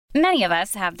Many of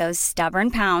us have those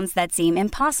stubborn pounds that seem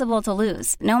impossible to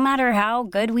lose, no matter how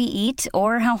good we eat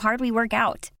or how hard we work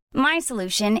out. My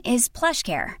solution is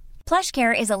PlushCare.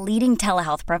 PlushCare is a leading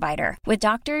telehealth provider with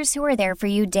doctors who are there for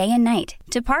you day and night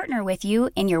to partner with you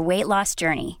in your weight loss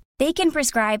journey. They can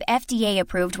prescribe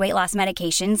FDA-approved weight loss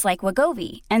medications like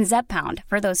Wegovy and Zepbound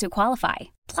for those who qualify.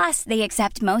 Plus, they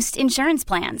accept most insurance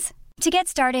plans. To get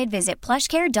started, visit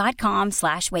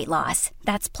plushcare.com/weightloss.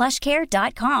 That's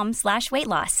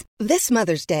plushcare.com/weightloss. This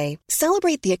Mother's Day,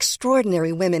 celebrate the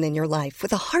extraordinary women in your life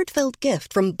with a heartfelt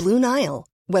gift from Blue Nile.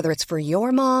 Whether it's for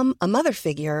your mom, a mother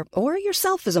figure, or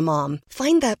yourself as a mom,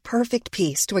 find that perfect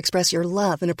piece to express your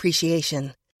love and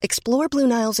appreciation. Explore Blue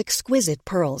Nile's exquisite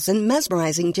pearls and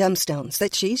mesmerizing gemstones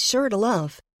that she's sure to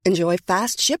love. Enjoy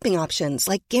fast shipping options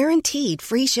like guaranteed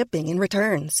free shipping and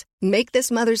returns. Make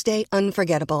this Mother's Day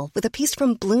unforgettable with a piece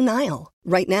from Blue Nile.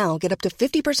 Right now, get up to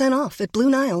 50% off at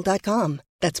BlueNile.com.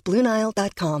 That's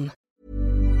BlueNile.com.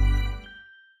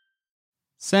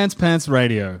 Sans Pants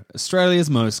Radio,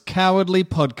 Australia's most cowardly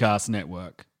podcast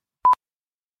network.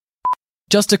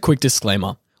 Just a quick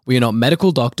disclaimer. We are not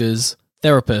medical doctors,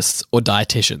 therapists, or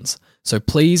dietitians, so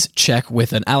please check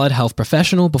with an allied health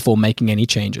professional before making any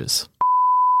changes.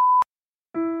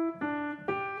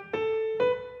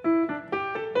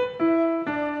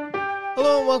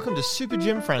 Hello and welcome to Super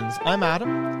Gym Friends. I'm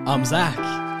Adam. I'm Zach.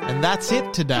 And that's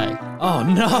it today. Oh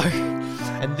no!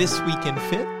 And this week in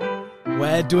Fit,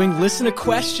 we're doing listener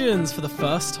questions for the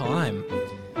first time.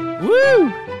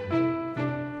 Woo!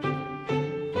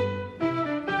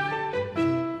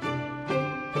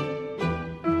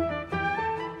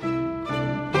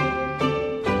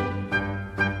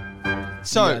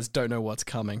 So, you guys don't know what's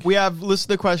coming. We have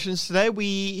listener questions today.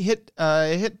 We hit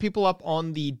people up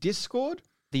on the Discord.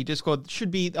 The Discord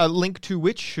should be a link to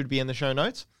which should be in the show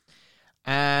notes.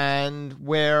 And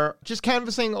we're just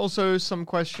canvassing also some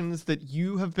questions that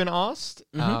you have been asked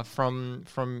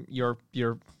from your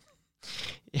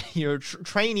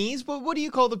trainees. What do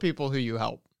you call the people who you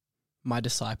help? My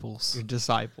disciples. Your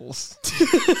disciples.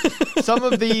 Some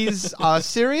of these are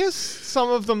serious, some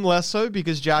of them less so,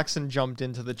 because Jackson jumped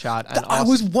into the chat and I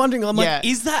was wondering, I'm Yeah. like,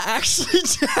 is that actually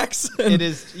Jackson? It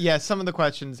is, yeah, some of the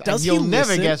questions, Does and you'll he never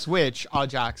listen? guess which, are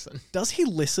Jackson. Does he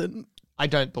listen? I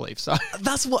don't believe so.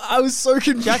 That's what I was so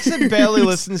confused. Jackson barely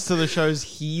listens to the shows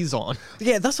he's on.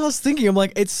 Yeah, that's what I was thinking. I'm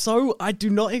like, I do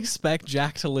not expect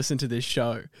Jack to listen to this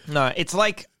show. No, it's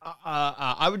like,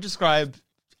 I would describe,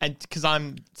 and because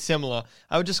I'm similar,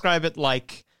 I would describe it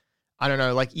like, I don't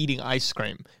know, like eating ice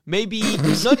cream. Maybe,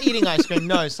 not eating ice cream,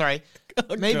 no, sorry.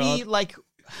 Oh, Maybe God. like,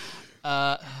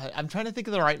 I'm trying to think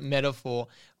of the right metaphor,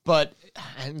 but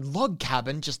log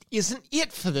cabin just isn't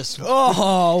it for this one.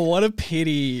 Oh, what a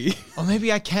pity. Or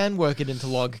maybe I can work it into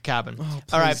log cabin. Oh,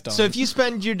 All right, don't. so if you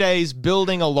spend your days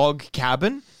building a log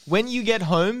cabin, when you get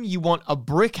home, you want a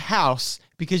brick house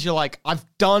because you're like, I've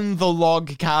done the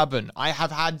log cabin. I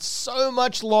have had so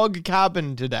much log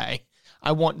cabin today.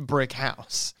 I want brick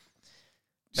house,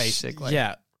 basically.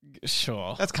 Yeah,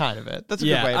 sure. That's kind of it. That's a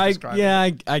good way of describing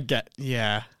it. I get,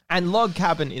 yeah. And log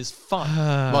cabin is fun.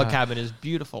 Log cabin is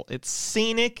beautiful. It's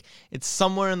scenic. It's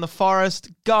somewhere in the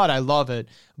forest. God, I love it.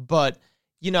 But,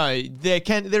 you know,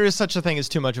 there is such a thing as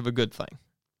too much of a good thing.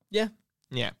 Yeah.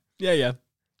 Yeah. Yeah.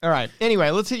 All right. Anyway,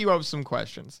 let's hit you up with some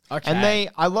questions. Okay. And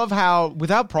I love how,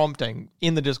 without prompting,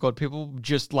 in the Discord, people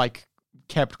just, like,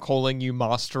 kept calling you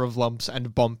Master of Lumps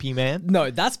and Bumpy Man. No,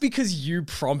 that's because you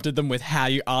prompted them with how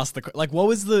you asked like, what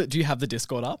was do you have the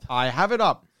Discord up? I have it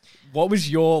up. What was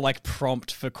your, like,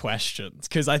 prompt for questions?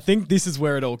 Because I think this is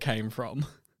where it all came from.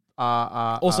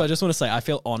 Also, I just want to say, I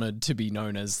feel honored to be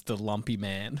known as the Lumpy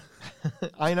Man.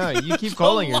 I know. You keep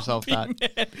calling yourself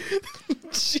that.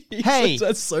 Jesus, Hey.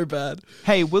 that's so bad.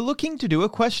 Hey, we're looking to do a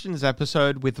questions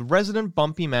episode with resident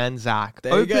Bumpy Man Zach.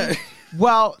 There you go.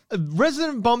 Well,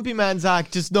 resident Bumpy Man Zach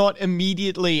does not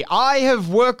immediately. I have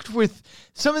worked with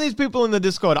some of these people in the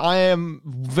Discord I am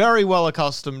very well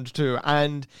accustomed to,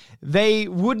 and they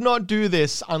would not do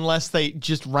this unless they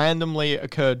just randomly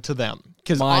occurred to them.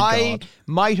 Because I God.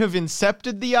 might have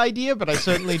incepted the idea, but I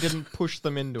certainly didn't push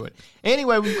them into it.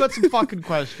 Anyway, we've got some fucking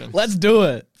questions. Let's do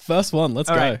it. First one, let's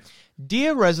All go. right.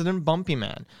 Dear resident Bumpy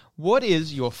Man, what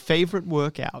is your favorite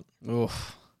workout?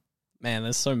 Oof. Man,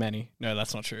 there's so many. No,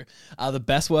 that's not true. The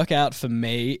best workout for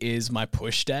me is my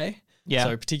push day. Yeah.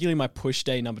 So particularly my push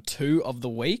day number 2 of the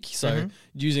week. So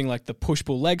using like the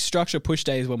push-pull leg structure, push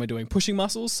day is when we're doing pushing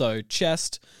muscles. So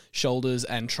chest, shoulders,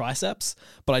 and triceps.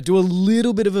 But I do a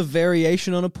little bit of a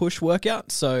variation on a push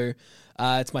workout. So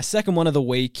it's my second one of the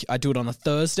week. I do it on a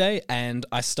Thursday and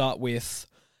I start with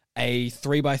a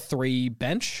 3x3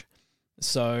 bench.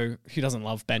 So who doesn't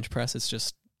love bench press? It's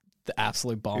just The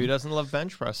absolute bomb. Who doesn't love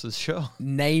bench presses? Sure.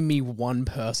 Name me one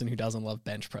person who doesn't love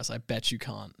bench press. I bet you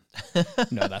can't.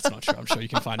 No, that's not true. I'm sure you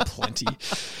can find plenty.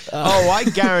 I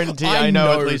guarantee I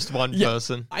know at least one yeah,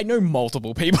 person. I know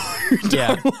multiple people who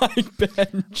don't like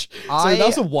bench. So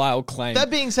that's a wild claim. That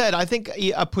being said, I think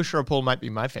a push or a pull might be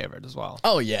my favorite as well.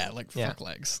 Oh, yeah. Like, fuck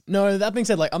legs. No, that being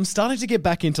said, like, I'm starting to get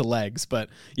back into legs, but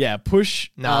yeah, push.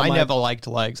 No, I never liked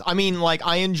legs. I mean, like,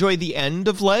 I enjoy the end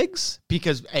of legs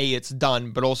because, A, it's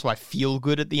done, but also I feel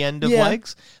good at the end of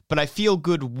legs. But I feel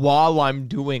good while I'm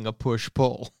doing a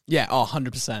push-pull. Yeah,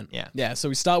 100%. Yeah. Yeah, so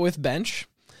we start with bench,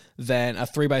 then a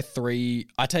 3x3.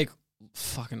 I take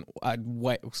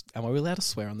wait, am I allowed to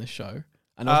swear on this show?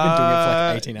 I know I've been doing it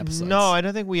for like 18 episodes. No, I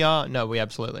don't think we are. No, we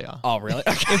absolutely are. Oh, really?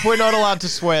 Okay. If we're not allowed to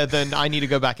swear, then I need to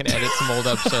go back and edit some old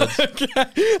episodes. Okay.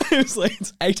 It was like,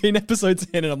 it's 18 episodes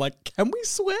in, and I'm like, can we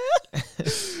swear?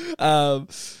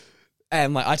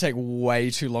 And like I take way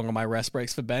too long on my rest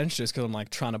breaks for bench just because I'm like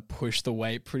trying to push the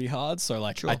weight pretty hard. So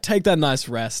like I take that nice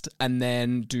rest and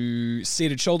then do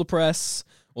seated shoulder press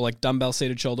or like dumbbell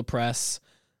seated shoulder press.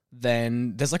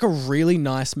 Then there's like a really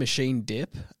nice machine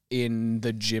dip in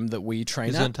the gym that we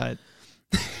train at. Gesundheit.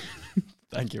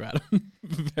 Thank you, Adam.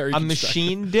 Very a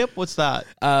machine dip? What's that?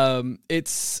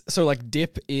 It's so like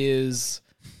dip is.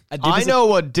 I know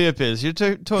what dip is. You're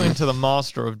talking to the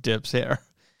master of dips here.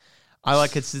 I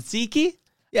like a tzatziki.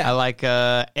 Yeah. I like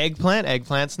eggplant.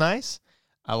 Eggplant's nice.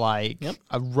 I like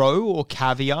a roe or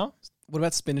caviar. What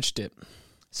about spinach dip?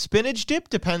 Spinach dip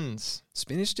depends.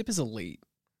 Spinach dip is elite.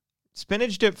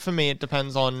 Spinach dip for me, it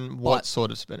depends on what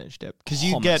sort of spinach dip. Because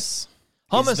you get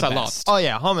hummus. I love. Oh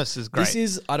yeah, hummus is great. This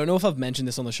is, I don't know if I've mentioned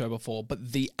this on the show before,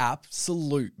 but the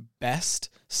absolute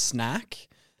best snack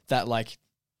that like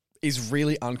is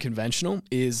really unconventional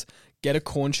is get a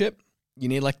corn chip. You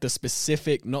need like the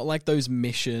specific, not like those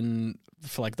Mission,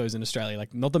 for like those in Australia,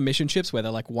 like not the Mission chips where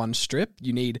they're like one strip.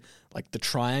 You need like the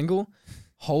triangle.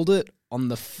 Hold it on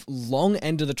the long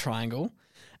end of the triangle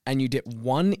and you dip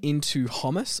one into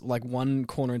hummus, like one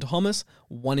corner into hummus,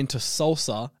 one into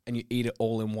salsa, and you eat it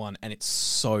all in one. And it's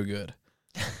so good.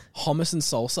 Hummus and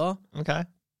salsa. Okay.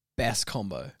 Best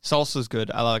combo. Salsa's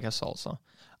good. I like a salsa.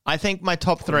 I think my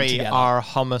top three are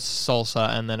hummus, salsa,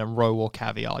 and then a roe or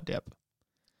caviar dip.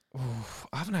 Oof,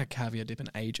 I haven't had caviar dip in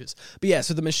ages. But yeah,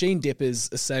 so the machine dip is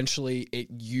essentially it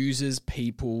uses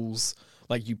people's,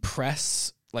 like you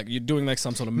press, like you're doing like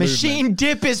some sort of machine movement.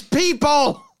 Dip is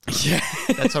people! Yeah.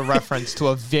 That's a reference to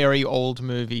a very old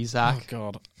movie, Zach. Oh,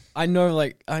 God. I know,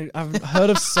 like, I've heard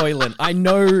of Soylent.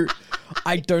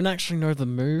 I don't actually know the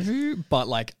movie, but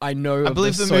like I know I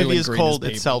believe the movie is called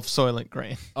people. itself Soylent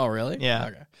Green. Oh, really? Yeah.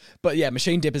 Okay. But yeah,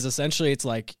 machine dip is essentially, it's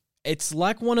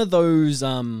like one of those,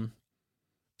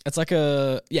 it's like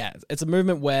it's a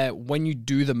movement where when you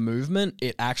do the movement,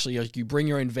 it actually, like, you bring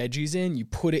your own veggies in, you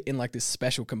put it in like this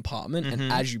special compartment,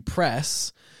 and as you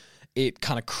press, it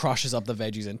kind of crushes up the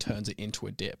veggies and turns it into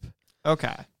a dip.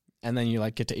 Okay. And then you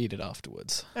like get to eat it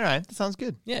afterwards. All right, that sounds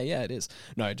good. Yeah, it is.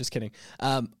 No, just kidding.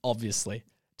 Obviously.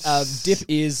 Dip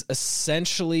is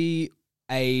essentially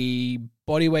a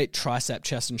bodyweight tricep,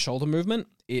 chest, and shoulder movement.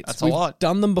 That's a lot. We've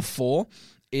done them before.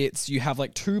 You have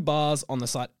like 2 bars on the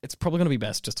side. It's probably going to be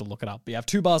best just to look it up. But you have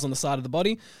 2 bars on the side of the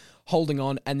body, holding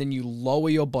on, and then you lower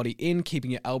your body in,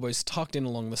 keeping your elbows tucked in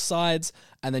along the sides,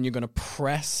 and then you're going to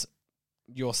press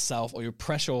yourself, or you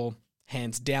press your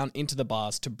hands down into the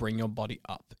bars to bring your body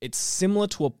up. It's similar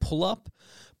to a pull-up,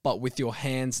 but with your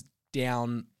hands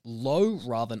down low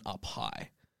rather than up high.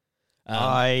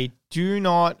 I do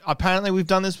not. Apparently, we've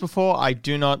done this before. I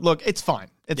do not. Look, it's fine.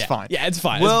 It's fine. Yeah, it's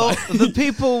fine. Well, it's fine. the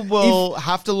people will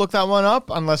have to look that one up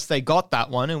unless they got that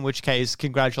one, in which case,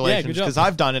 congratulations, because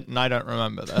I've done it and I don't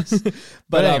remember this.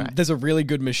 but anyway. There's a really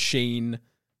good machine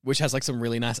which has like some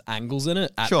really nice angles in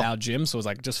it at our gym, so it's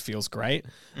like just feels great.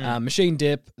 Machine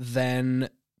dip, then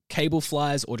cable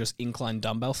flies or just incline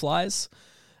dumbbell flies.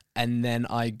 And then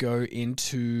I go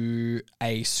into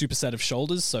a superset of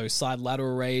shoulders, so side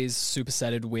lateral raise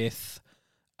supersetted with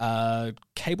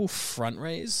cable front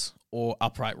raise or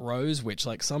upright rows, which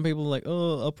like some people are like,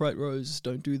 oh, upright rows,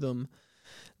 don't do them.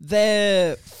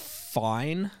 They're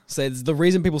fine. So the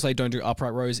reason people say don't do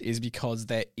upright rows is because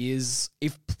there is,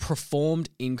 if performed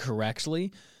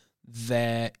incorrectly,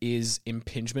 there is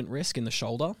impingement risk in the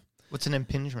shoulder. What's an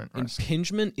impingement risk?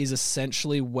 Impingement is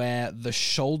essentially where the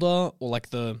shoulder, or like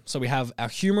so we have our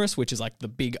humerus, which is like the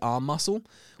big arm muscle,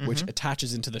 which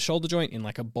attaches into the shoulder joint in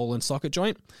like a ball and socket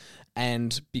joint.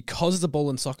 And because it's a ball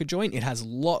and socket joint, it has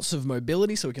lots of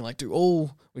mobility. So we can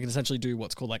essentially do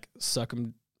what's called like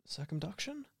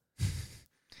circumduction.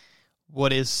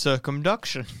 What is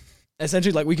circumduction?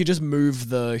 essentially, like, we could just move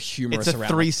the humerus It's a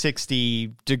around.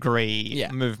 360-degree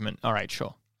movement. All right,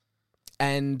 sure.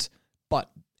 But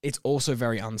it's also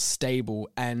very unstable.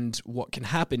 And what can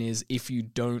happen is if you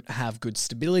don't have good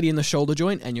stability in the shoulder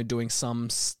joint and you're doing some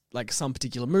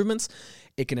particular movements,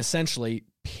 it can essentially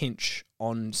pinch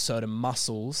on certain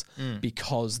muscles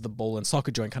because the ball and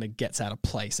socket joint kind of gets out of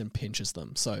place and pinches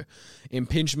them. So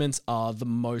impingements are the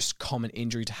most common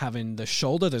injury to have in the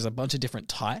shoulder. There's a bunch of different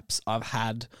types. I've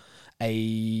had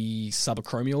a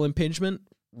subacromial impingement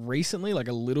recently, like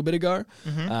a little bit ago.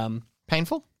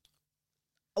 Painful?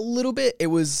 A little bit. It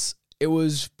was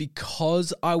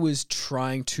because I was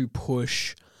trying to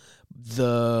push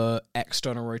the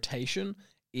external rotation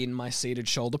in my seated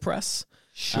shoulder press.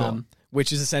 Sure.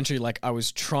 Which is essentially like I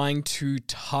was trying to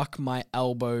tuck my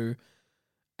elbow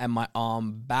and my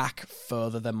arm back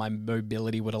further than my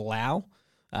mobility would allow,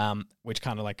 which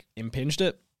kind of like impinged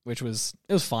it, it was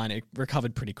fine. It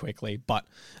recovered pretty quickly, but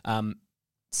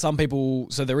some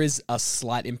people, so there is a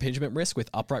slight impingement risk with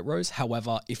upright rows.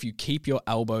 However, if you keep your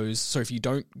elbows, so if you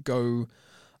don't go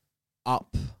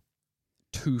up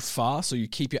too far, so you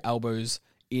keep your elbows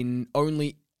in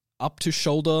only up to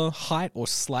shoulder height or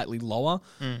slightly lower,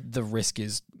 the risk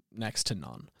is next to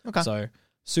none. Okay. So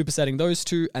supersetting those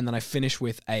two, and then I finish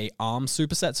with a arm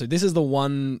superset. So this is the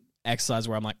one exercise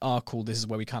where I'm like, oh, cool, this is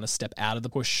where we kind of step out of the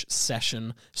push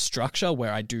session structure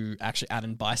where I do actually add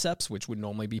in biceps, which would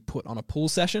normally be put on a pull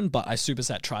session, but I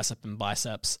superset tricep and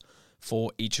biceps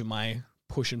for each of my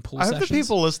push and pull I sessions. hope the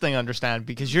people listening understand,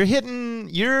 because look,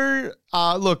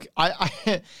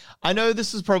 I know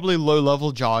this is probably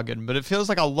low-level jargon, but it feels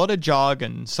like a lot of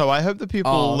jargon, so I hope the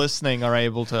people listening are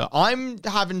able to. I'm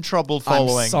having trouble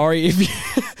following. I'm sorry if you...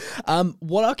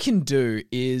 what I can do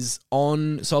is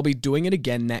so I'll be doing it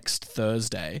again next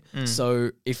Thursday.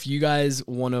 So if you guys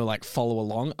want to like follow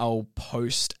along, I'll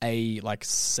post a like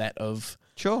set of...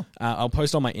 Sure. I'll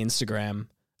post on my Instagram.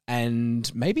 And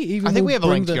maybe even I think we have a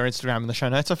link to your Instagram in the show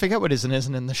notes. I forget what is and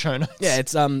isn't in the show notes. Yeah,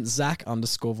 it's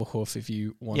Zach_Verhoof if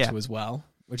you want to as well,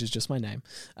 which is just my name.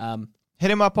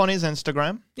 Hit him up on his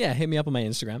Instagram. Yeah, hit me up on my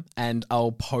Instagram, and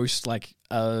I'll post like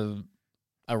a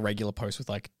regular post with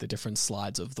like the different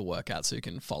slides of the workout so you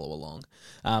can follow along.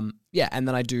 And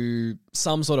then I do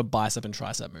some sort of bicep and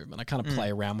tricep movement. I kind of play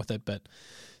around with it, but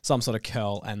some sort of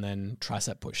curl and then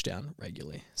tricep push down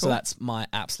regularly. So that's my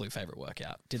absolute favorite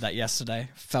workout. Did that yesterday.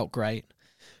 Felt great.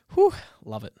 Whew,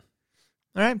 love it.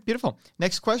 All right, beautiful.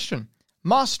 Next question.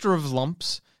 Master of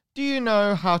lumps, do you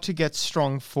know how to get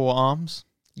strong forearms?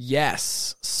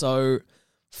 Yes. So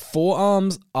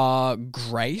forearms are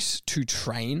great to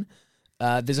train.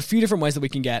 There's a few different ways that we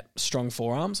can get strong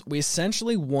forearms. We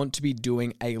essentially want to be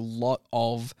doing a lot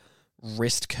of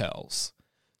wrist curls.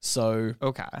 So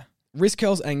wrist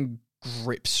curls and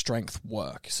grip strength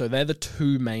work. So they're the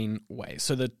two main ways.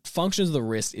 So the functions of the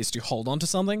wrist is to hold on to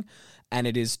something, and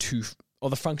it is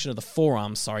the function of the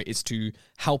forearm, is to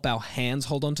help our hands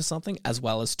hold on to something as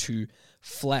well as to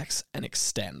flex and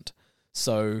extend.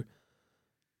 So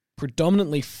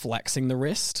predominantly flexing the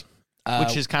wrist.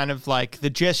 Which is kind of like the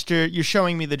gesture. You're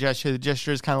showing me the gesture. The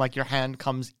gesture is kind of like your hand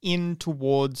comes in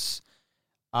towards...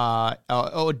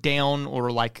 or down, or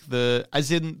like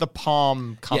as in the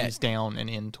palm comes down and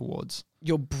in towards.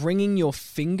 You're bringing your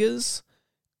fingers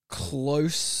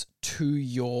close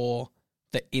to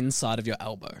the inside of your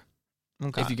elbow.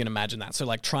 Okay. If you can imagine that. So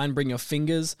like try and bring your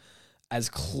fingers as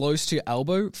close to your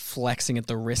elbow, flexing at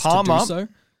the wrist palm to do up, so.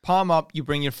 Palm up, you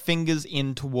bring your fingers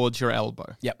in towards your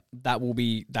elbow. Yep.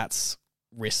 That's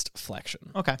wrist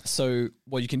flexion. Okay. So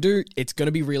what you can do, it's going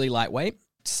to be really lightweight.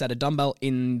 Set a dumbbell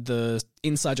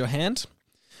inside your hand,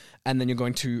 and then you're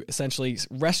going to essentially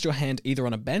rest your hand either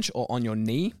on a bench or on your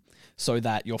knee so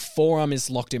that your forearm is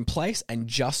locked in place and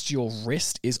just your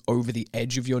wrist is over the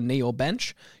edge of your knee or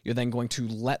bench. You're then going to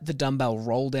let the dumbbell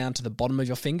roll down to the bottom of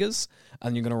your fingers,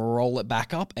 and you're going to roll it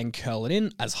back up and curl it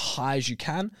in as high as you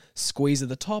can, squeeze at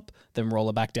the top, then roll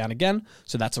it back down again.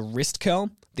 So that's a wrist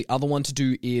curl. The other one to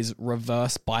do is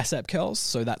reverse bicep curls.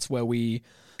 So that's where we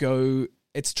go...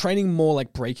 It's training more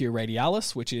like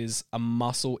brachioradialis, which is a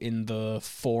muscle in the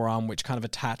forearm which kind of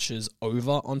attaches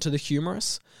over onto the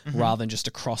humerus rather than just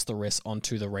across the wrist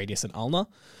onto the radius and ulna,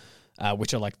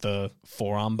 which are like the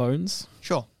forearm bones.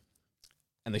 Sure.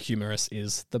 And the humerus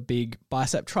is the big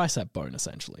bicep tricep bone,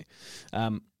 essentially.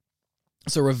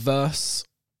 So reverse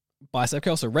bicep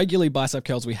curls. So regularly bicep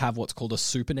curls, we have what's called a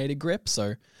supinated grip.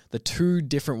 So the two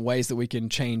different ways that we can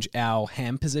change our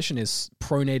hand position is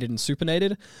pronated and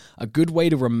supinated. A good way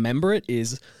to remember it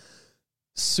is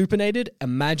supinated.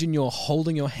 Imagine you're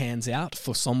holding your hands out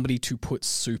for somebody to put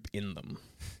soup in them.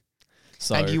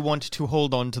 So, and you want to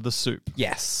hold on to the soup.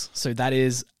 Yes. So that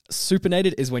is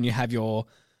supinated is when you have your,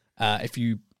 if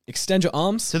you extend your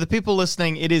arms. So the people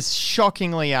listening, it is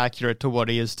shockingly accurate to what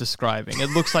he is describing. It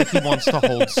looks like he wants to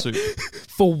hold soup.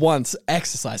 For once,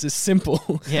 exercise is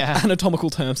simple. Yeah. Anatomical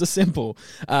terms are simple.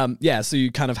 So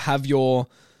you kind of have your,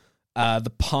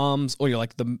 the palms or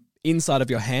the inside of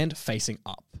your hand facing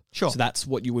up. Sure. So that's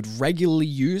what you would regularly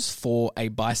use for a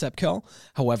bicep curl.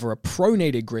 However, a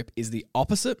pronated grip is the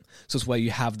opposite. So it's where you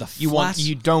have the flat.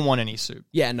 You don't want any soup.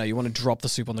 Yeah, no, you want to drop the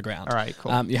soup on the ground. All right,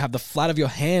 cool. You have the flat of your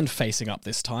hand facing up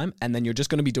this time, and then you're just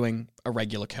going to be doing a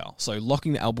regular curl. So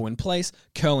locking the elbow in place,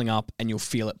 curling up, and you'll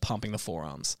feel it pumping the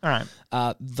forearms. All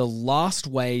right. The last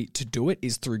way to do it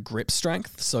is through grip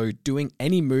strength. So doing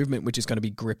any movement which is going to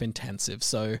be grip intensive.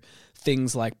 So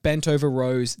things like bent over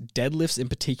rows, deadlifts in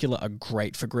particular are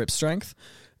great for grip strength.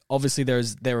 Obviously, there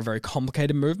are very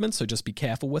complicated movements, so just be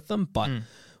careful with them. But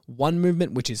one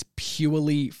movement which is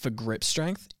purely for grip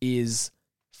strength is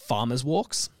farmer's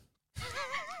walks.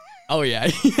 Oh, yeah.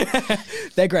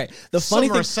 They're great. The funny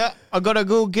Somerset, I gotta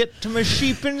go get to my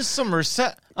sheep in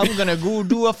Somerset. I'm gonna go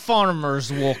do a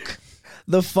farmer's walk.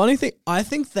 The funny thing, I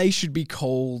think they should be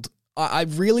called... I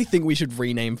really think we should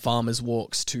rename farmer's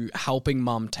walks to helping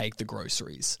mum take the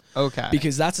groceries. Okay.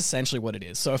 Because that's essentially what it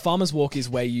is. So a farmer's walk is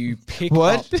where you pick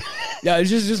What? up... Yeah,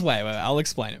 just wait, I'll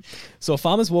explain it. So a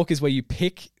farmer's walk is where you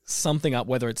pick something up,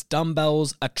 whether it's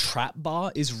dumbbells, a trap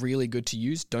bar is really good to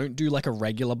use. Don't do like a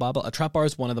regular barbell. A trap bar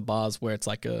is one of the bars where it's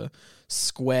like a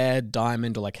square,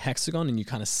 diamond, or like hexagon, and you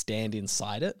kind of stand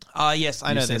inside it. Yes,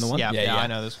 I know seen this the one? one. Yeah, Yeah, yeah. I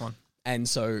know this one. And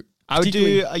so... I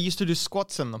used to do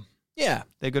squats in them. Yeah.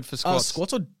 They're good for squats.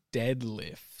 Squats or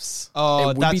deadlifts? Oh, It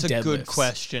would that's be a good deadlifts.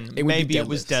 question. It would be Maybe it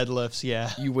was deadlifts. deadlifts,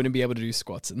 yeah. You wouldn't be able to do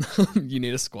squats in them. You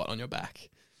need a squat on your back.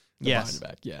 Yes.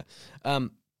 Behind your back, yeah.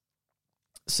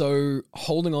 So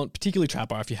holding on, particularly trap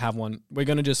bar, if you have one, we're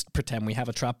going to just pretend we have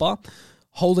a trap bar.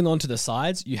 Holding on to the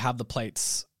sides, you have the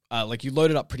plates, like you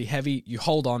load it up pretty heavy, you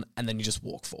hold on, and then you just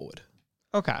walk forward.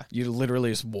 Okay. You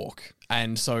literally just walk.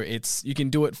 And so you can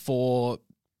do it for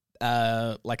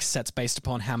like sets based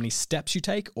upon how many steps you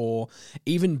take, or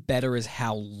even better is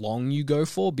how long you go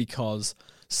for, because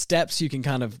steps you can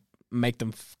kind of make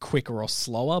them quicker or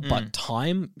slower, but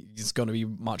time is going to be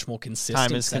much more consistent.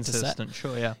 Time is set to set. consistent,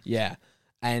 sure, yeah. Yeah.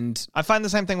 And I find the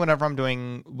same thing whenever I'm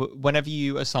doing, whenever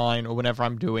you assign or whenever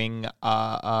I'm doing,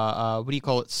 what do you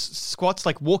call it? Squats,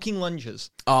 like walking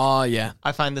lunges. oh yeah,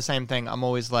 I find the same thing. I'm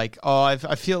always like, I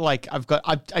feel like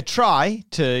I try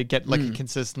to get like a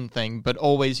consistent thing, but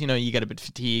always, you get a bit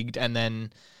fatigued, and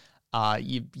then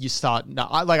you start,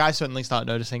 I certainly start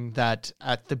noticing that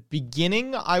at the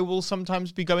beginning, I will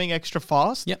sometimes be going extra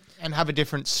fast and have a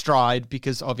different stride,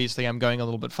 because obviously I'm going a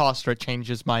little bit faster. It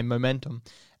changes my momentum.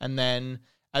 And then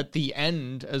at the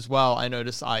end as well, I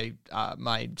notice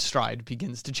my stride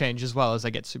begins to change as well as I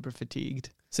get super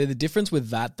fatigued. So the difference with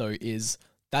that though is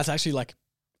that's actually like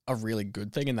a really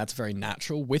good thing, and that's very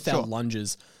natural. With our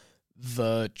lunges,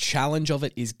 the challenge of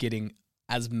it is getting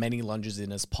as many lunges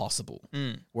in as possible.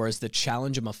 Whereas the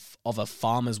challenge of a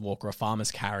farmer's walk or a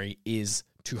farmer's carry is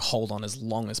to hold on as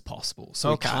long as possible. So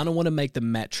we kind of want to make the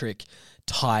metric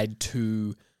tied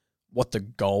to what the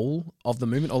goal of the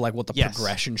movement, or like what the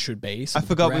progression should be. So I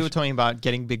forgot we were talking about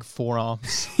getting big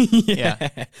forearms.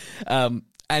 yeah.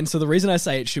 And so the reason I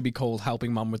say it should be called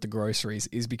helping mum with the groceries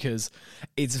is because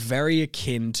it's very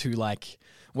akin to, like,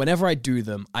 whenever I do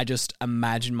them, I just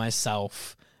imagine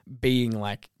myself being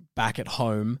like back at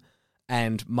home,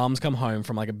 and mum's come home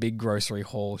from like a big grocery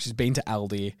haul. She's been to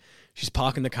Aldi. She's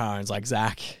parking the car and it's like,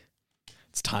 Zach,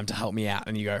 it's time to help me out.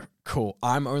 And you go, cool,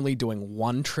 I'm only doing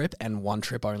one trip and one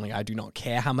trip only. I do not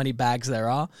care how many bags there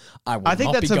are. I will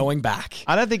not be going back.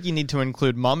 I don't think you need to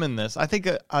include mum in this. I think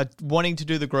wanting to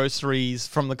do the groceries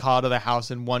from the car to the house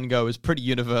in one go is pretty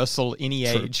universal any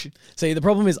age. See, the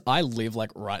problem is I live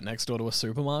like right next door to a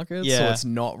supermarket. So it's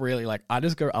not really like, I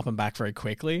just go up and back very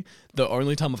quickly. The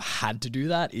only time I've had to do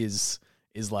that is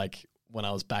like when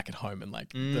I was back at home in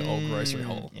like the old grocery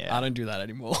haul. Yeah. I don't do that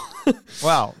anymore.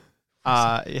 Wow.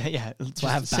 Yeah. So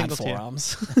I have bad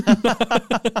forearms.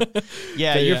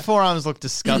 Yeah, your forearms look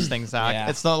disgusting, Zach. Yeah.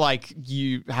 It's not like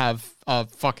you have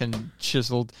fucking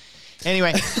chiseled.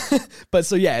 Anyway, But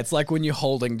so yeah, it's like when you're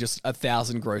holding just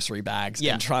 1,000 grocery bags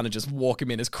Yeah. and trying to just walk them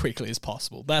in as quickly as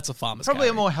possible. That's a farmer's probably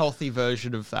a carry. more healthy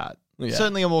version of that. Yeah.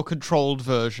 Certainly a more controlled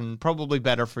version. Probably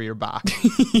better for your back.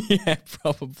 Yeah,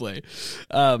 probably.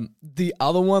 The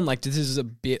other one, like this is a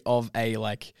bit of a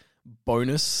like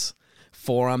bonus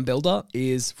forearm builder,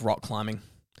 is rock climbing.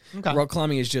 Okay. Rock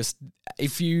climbing is just,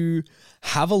 if you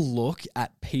have a look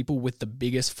at people with the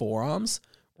biggest forearms,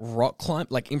 rock climb,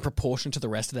 like in proportion to the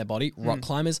rest of their body, rock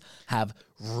climbers have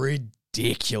ridiculous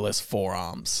ridiculous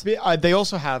forearms. They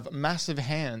also have massive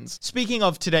hands. Speaking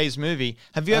of today's movie,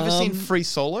 have you ever seen Free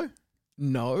Solo?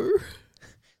 No.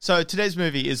 So today's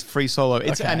movie is Free Solo.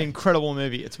 It's Okay. an incredible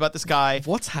movie. It's about this guy.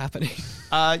 What's happening?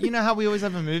 You know how we always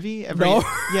have a movie? No.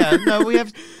 Yeah, no, we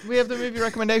have the movie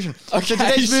recommendation. Okay, So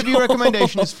today's movie sure.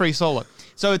 recommendation is Free Solo.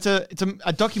 So it's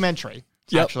a documentary.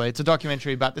 Yep. Actually, it's a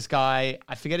documentary about this guy.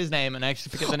 I forget his name, and I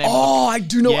actually forget the name. Oh, I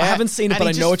do know. I haven't seen it, and but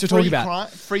I he know what just you're talking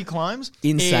about. Free climbs.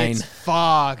 Insane. It's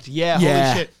fucked. Yeah,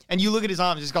 Yeah. holy shit. And you look at his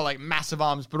arms, he's got like massive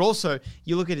arms, but also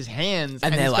you look at his hands,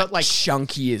 And they're he's like, got like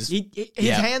chunky as. his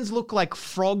Yeah. hands look like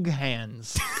frog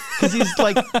hands because he's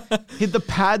like the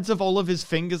pads of all of his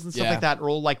fingers and stuff Yeah. like that are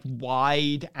all like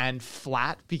wide and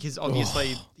flat because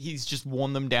obviously he's just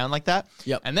worn them down like that.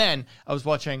 Yep. And then I was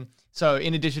watching. So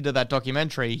in addition to that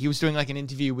documentary, he was doing like an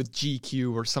interview with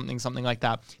GQ or something like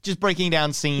that, just breaking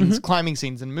down scenes, climbing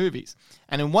scenes in movies.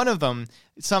 And in one of them,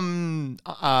 some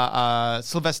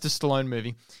Sylvester Stallone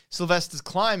movie, Sylvester's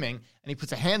climbing and he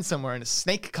puts a hand somewhere and a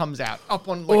snake comes out up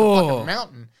on like a fucking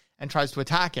mountain and tries to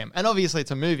attack him. And obviously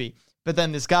it's a movie. But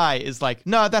then this guy is like,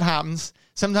 no, that happens.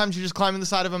 Sometimes you're just climbing the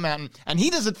side of a mountain. And he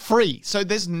does it free. So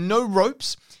there's no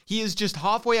ropes. He is just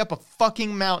halfway up a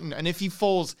fucking mountain. And if he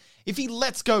falls, if he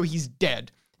lets go, he's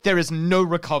dead. There is no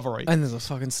recovery. And there's a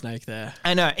fucking snake there.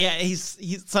 I know. Yeah, he's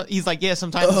like, yeah,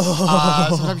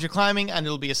 sometimes you're climbing and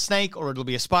it'll be a snake or it'll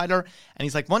be a spider. And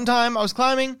he's like, one time I was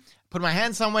climbing, put my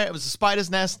hand somewhere, it was a spider's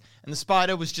nest, and the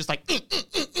spider was just like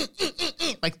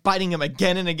biting him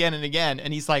again and again and again.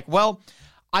 And he's like, well,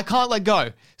 I can't let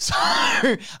go. So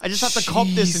I just have to cop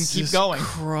this and keep going.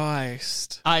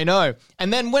 Christ. I know.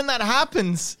 And then when that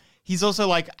happens, he's also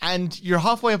like, and you're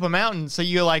halfway up a mountain, so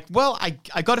you're like, well,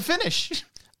 I got to finish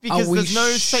because we there's no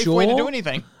safe way to sure? do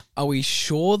anything. Are we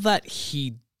sure that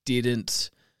he didn't?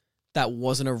 That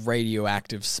wasn't a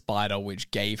radioactive spider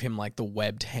which gave him like the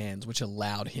webbed hands, which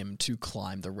allowed him to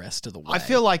climb the rest of the way. I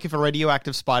feel like if a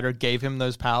radioactive spider gave him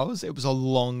those powers, it was a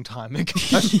long time ago.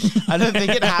 I don't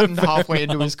think it happened halfway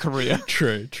into his career.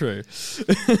 True.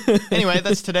 Anyway,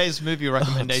 that's today's movie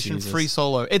recommendation, Jesus. Free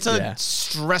Solo. It's a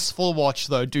stressful watch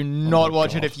though. Do not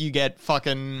watch it God. if you get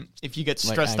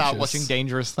stressed out anxious. watching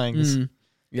dangerous things.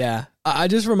 Yeah. I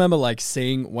just remember like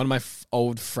seeing one of my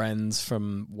old friends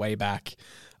from way back.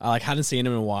 I like hadn't seen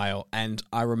him in a while, and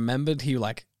I remembered he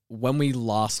like when we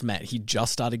last met, he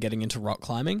just started getting into rock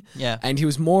climbing. Yeah. And he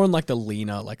was more on like the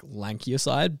leaner, like lankier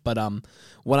side. But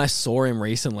when I saw him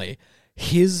recently,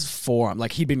 his forearm,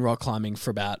 like he'd been rock climbing for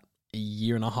about a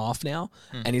year and a half now,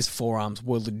 and his forearms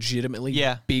were legitimately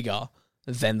bigger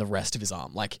than the rest of his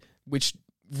arm, like which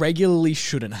regularly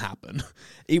shouldn't happen.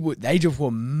 They just were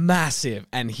massive,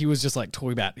 and he was just like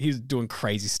talking about he's doing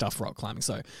crazy stuff rock climbing.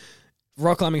 So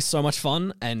rock climbing is so much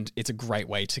fun, and it's a great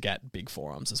way to get big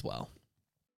forearms as well.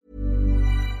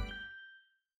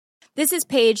 This is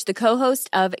Paige, the co-host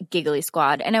of Giggly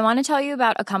Squad, and I want to tell you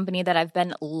about a company that I've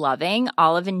been loving,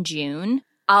 Olive & June.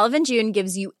 Olive & June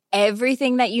gives you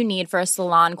everything that you need for a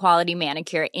salon-quality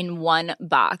manicure in one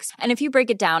box. And if you break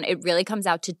it down, it really comes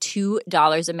out to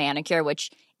 $2 a manicure, which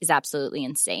is absolutely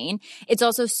insane. It's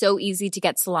also so easy to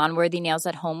get salon-worthy nails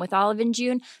at home with Olive &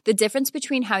 June. The difference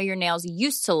between how your nails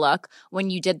used to look when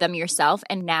you did them yourself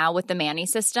and now with the Mani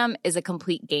system is a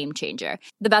complete game changer.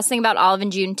 The best thing about Olive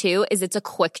 & June, too, is it's a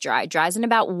quick dry. Dries in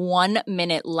about 1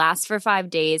 minute, lasts for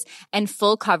 5 days, and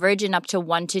full coverage in up to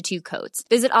 1 to 2 coats.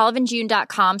 Visit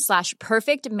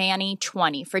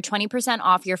oliveandjune.com/perfectmani20 for 20%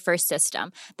 off your first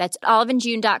system. That's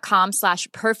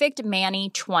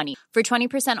oliveandjune.com/perfectmani20 for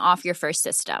 20% off your first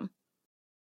system.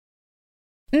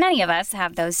 Many of us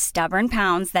have those stubborn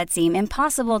pounds that seem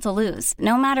impossible to lose,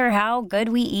 no matter how good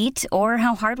we eat or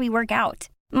how hard we work out.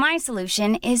 My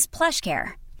solution is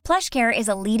PlushCare. PlushCare is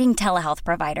a leading telehealth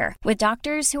provider with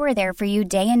doctors who are there for you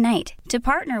day and night to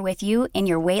partner with you in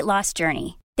your weight loss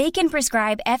journey. They can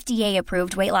prescribe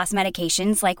FDA-approved weight loss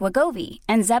medications like Wegovy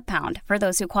and Zepbound for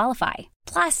those who qualify.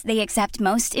 Plus, they accept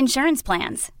most insurance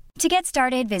plans. To get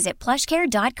started, visit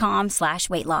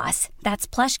plushcare.com/weightloss. That's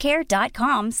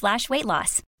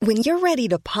plushcare.com/weightloss. When you're ready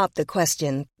to pop the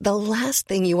question, the last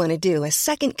thing you want to do is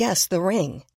second-guess the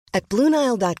ring. At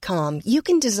BlueNile.com, you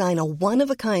can design a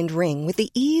one-of-a-kind ring with the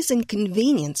ease and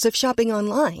convenience of shopping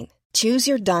online. Choose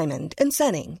your diamond and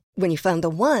setting. When you find the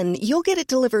one, you'll get it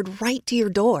delivered right to your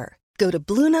door. Go to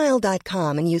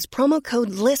BlueNile.com and use promo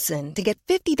code LISTEN to get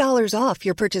 $50 off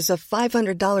your purchase of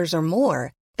 $500 or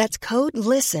more. That's code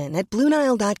LISTEN at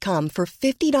BlueNile.com for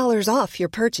 $50 off your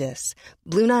purchase.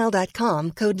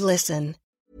 BlueNile.com, code LISTEN.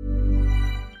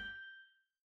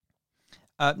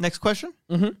 Next question?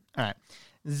 Mm-hmm. All right.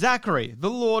 Zachary, the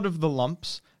Lord of the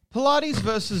Lumps, Pilates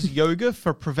versus yoga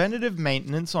for preventative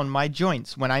maintenance on my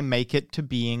joints when I make it to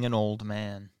being an old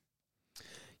man.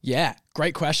 Yeah,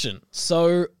 great question.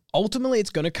 So ultimately, it's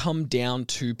going to come down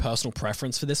to personal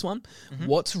preference for this one.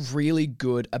 What's really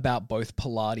good about both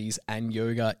Pilates and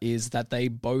yoga is that they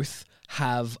both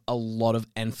have a lot of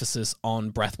emphasis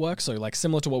on breath work. So like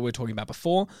similar to what we were talking about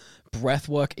before, breath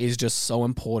work is just so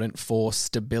important for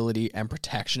stability and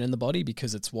protection in the body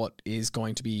because it's what is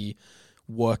going to be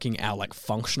working our like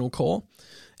functional core,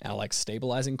 our like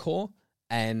stabilizing core.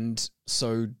 And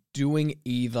so doing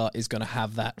either is going to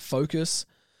have that focus.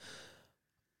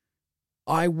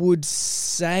 I would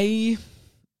say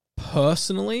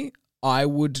personally, I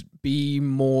would be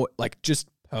more like just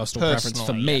personal preference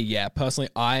for me. Yeah. Personally,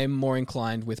 I'm more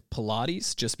inclined with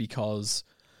Pilates just because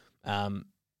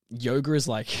yoga is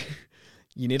like,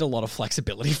 you need a lot of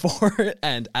flexibility for it.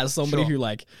 And as somebody who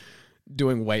like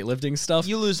doing weightlifting stuff,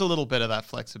 You lose a little bit of that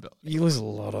flexibility. you lose a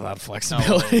lot of that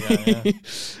flexibility.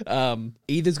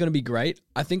 Either's going to be great.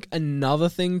 I think another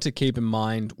thing to keep in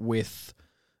mind with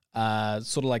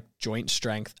sort of like joint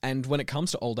strength and when it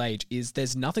comes to old age is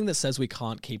there's nothing that says we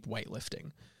can't keep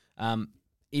weightlifting.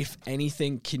 If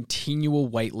anything, continual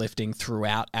weightlifting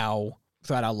throughout our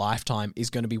lifetime is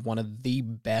going to be one of the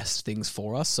best things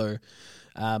for us. So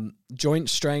joint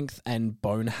strength and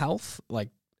bone health like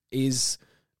is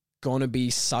going to be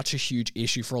such a huge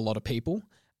issue for a lot of people.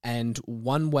 And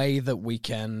one way that we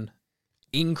can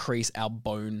increase our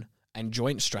bone and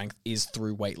joint strength is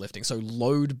through weightlifting. So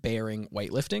load-bearing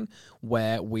weightlifting,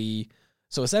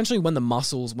 so essentially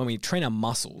when we train our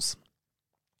muscles,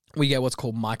 we get what's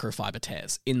called microfiber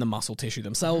tears in the muscle tissue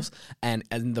themselves. And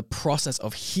in the process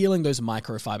of healing those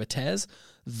microfiber tears,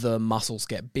 the muscles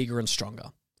get bigger and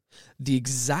stronger. The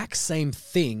exact same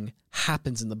thing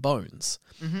happens in the bones.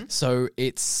 So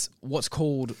it's what's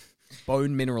called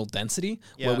bone mineral density,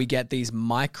 where we get these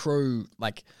micro,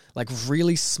 like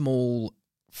really small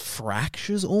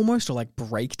fractures almost, or like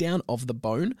breakdown of the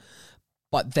bone,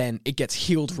 but then it gets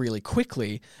healed really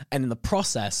quickly. And in the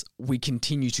process, we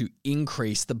continue to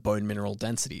increase the bone mineral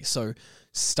density. So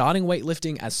starting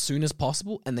weightlifting as soon as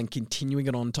possible and then continuing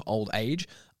it on to old age,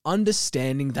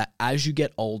 understanding that as you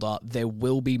get older, there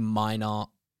will be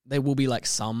like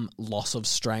some loss of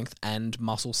strength and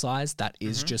muscle size that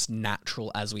is just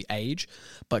natural as we age,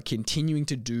 but continuing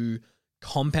to do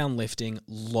compound lifting,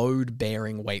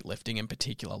 load-bearing weightlifting in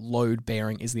particular.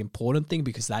 Load-bearing is the important thing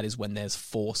because that is when there's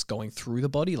force going through the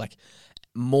body, like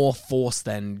more force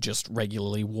than just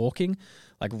regularly walking,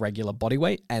 like regular body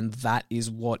weight. And that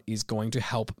is what is going to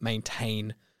help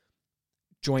maintain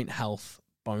joint health,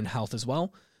 bone health as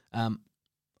well.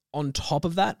 On top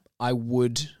of that, I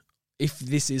would, if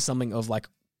this is something of like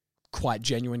quite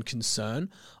genuine concern,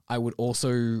 I would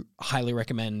also highly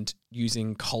recommend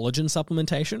using collagen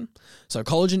supplementation. So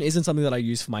collagen isn't something that I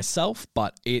use for myself,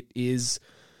 but it is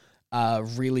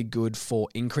really good for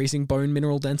increasing bone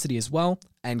mineral density as well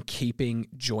and keeping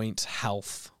joint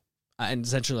health and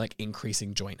essentially like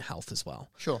increasing joint health as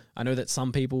well. Sure. I know that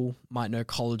some people might know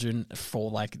collagen for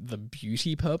like the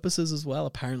beauty purposes as well.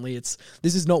 Apparently this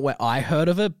is not where I heard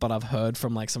of it, but I've heard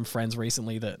from like some friends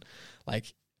recently that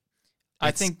like I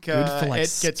think good for, like,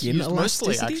 it gets skin used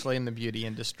mostly elasticity? actually in the beauty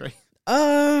industry.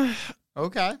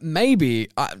 Okay. Maybe.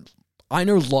 I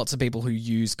know lots of people who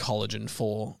use collagen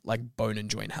for like bone and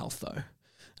joint health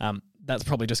though. That's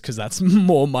probably just because that's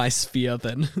more my sphere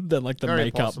than like the Very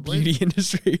makeup possibly. beauty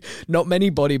industry. Not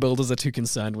many bodybuilders are too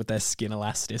concerned with their skin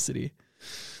elasticity.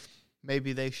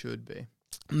 Maybe they should be.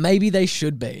 Maybe they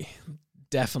should be.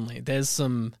 Definitely. There's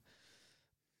some...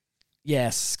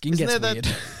 Yeah, skin Isn't gets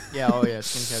there weird.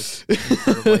 Skin gets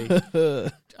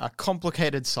incredibly a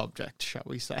complicated subject, shall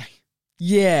we say.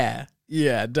 Yeah,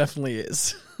 it definitely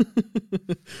is.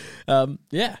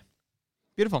 Yeah.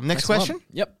 Beautiful. Next question. one.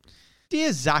 Yep.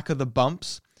 Dear Zach of the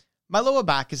Bumps, my lower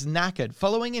back is knackered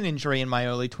following an injury in my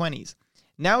early 20s.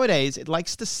 Nowadays, it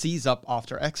likes to seize up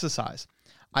after exercise.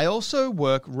 I also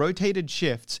work rotated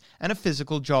shifts and a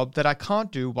physical job that I can't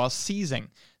do while seizing,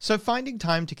 so finding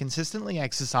time to consistently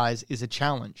exercise is a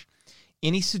challenge.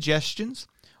 Any suggestions?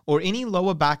 Or any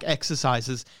lower back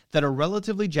exercises that are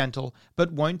relatively gentle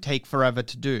but won't take forever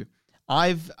to do?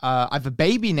 I've a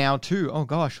baby now too, oh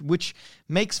gosh, which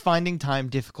makes finding time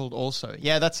difficult also.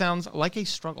 Yeah, that sounds like a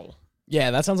struggle.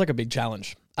 Yeah, that sounds like a big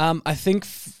challenge. I think,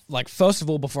 first of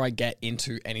all, before I get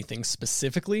into anything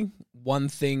specifically, one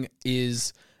thing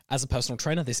is, as a personal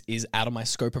trainer, this is out of my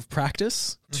scope of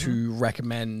practice to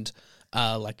recommend,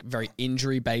 very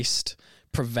injury-based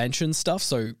prevention stuff.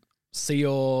 So see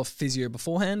your physio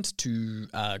beforehand to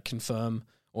confirm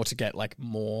or to get,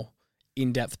 more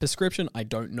in-depth prescription. I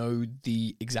don't know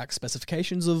the exact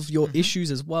specifications of your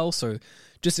issues as well. So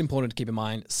just important to keep in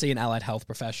mind, see an allied health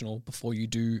professional before you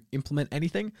do implement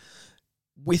anything.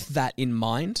 With that in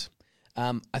mind,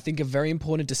 I think a very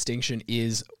important distinction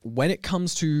is when it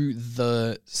comes to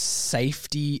the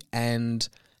safety and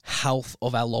health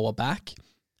of our lower back,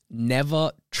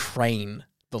 never train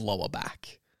the lower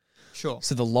back. Sure.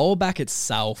 So the lower back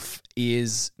itself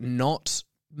is not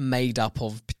made up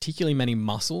of particularly many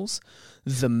muscles.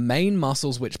 The main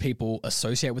muscles which people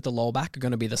associate with the lower back are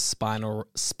going to be the spinal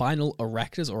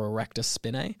erectors or erector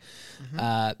spinae.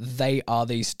 They are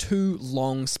these two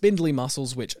long spindly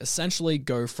muscles which essentially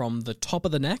go from the top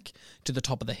of the neck to the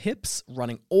top of the hips,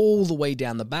 running all the way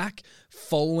down the back,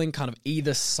 following kind of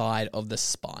either side of the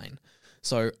spine.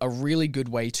 So a really good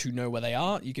way to know where they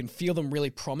are, you can feel them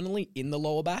really prominently in the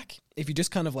lower back. If you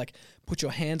just kind of like put your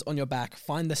hands on your back,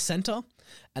 find the center,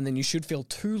 and then you should feel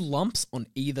two lumps on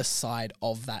either side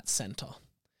of that center.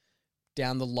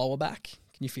 Down the lower back.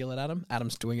 Can you feel it, Adam?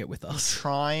 Adam's doing it with us.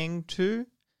 Trying to.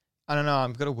 I don't know.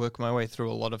 I've got to work my way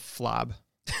through a lot of flab.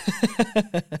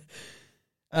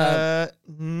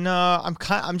 No,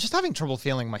 I'm just having trouble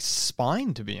feeling my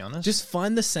spine, to be honest. Just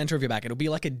find the center of your back. It'll be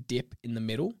like a dip in the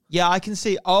middle. Yeah, I can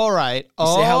see. All right. You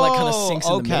see how it kind of sinks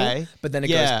in the middle, but then it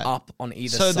goes up on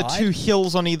either side. So the two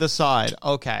hills on either side.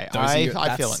 Okay, I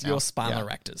feel it now. Your spinal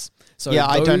erectors. So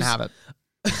I don't have it.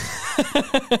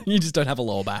 You just don't have a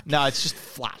lower back. No, it's just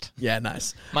flat. Yeah,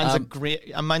 nice.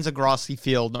 Mine's a grassy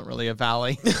field, not really a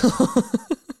valley.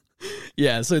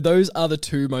 Yeah, so those are the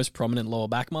two most prominent lower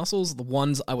back muscles. The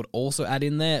ones I would also add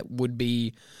in there would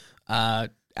be our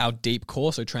deep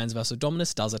core. So transverse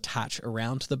abdominis does attach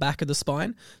around to the back of the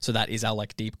spine. So that is our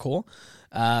like deep core.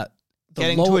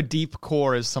 Getting to a deep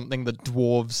core is something that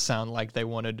dwarves sound like they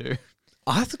want to do.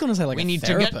 I was going to say like we a need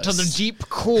therapist. to get to the deep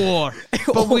core,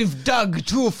 but we've dug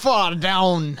too far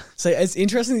down. So it's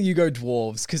interesting that you go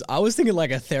dwarves because I was thinking like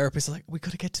a therapist, like we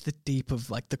got to get to the deep of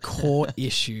like the core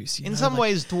issues. In some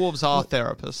ways, dwarves are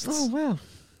therapists. Oh wow,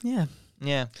 yeah,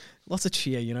 yeah. Lots of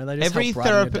cheer, you know. They just help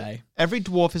brighten your day. Every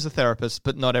dwarf is a therapist,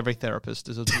 but not every therapist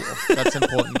is a dwarf. That's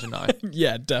important to know.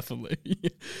 Yeah, definitely.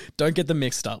 Don't get them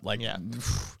mixed up. Like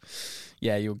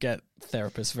yeah, you'll get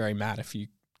therapists very mad if you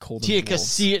call them Take dwarves. a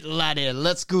seat, laddie.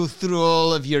 Let's go through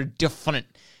all of your different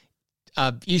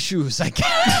issues, I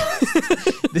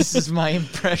guess. This is my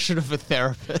impression of a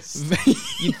therapist.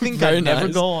 You'd think Very I'd never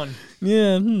nice. go on.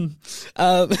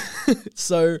 Yeah.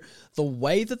 So the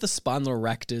way that the spinal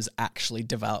erectors actually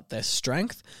develop their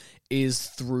strength is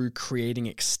through creating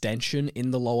extension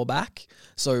in the lower back.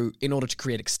 So in order to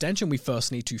create extension, we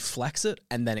first need to flex it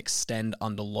and then extend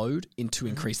under load to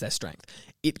increase their strength.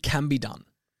 It can be done,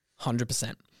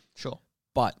 100%. Sure.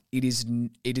 But it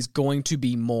is going to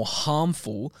be more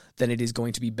harmful than it is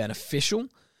going to be beneficial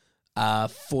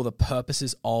for the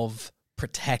purposes of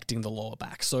protecting the lower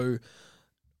back. So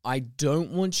I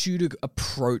don't want you to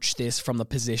approach this from the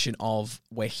position of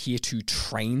we're here to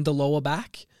train the lower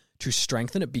back, to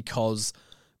strengthen it, because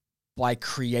by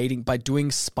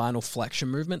doing spinal flexion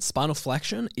movement, spinal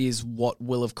flexion is what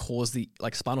will have caused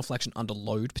spinal flexion under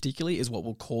load particularly is what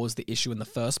will cause the issue in the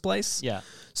first place. Yeah.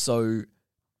 So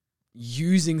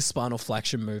using spinal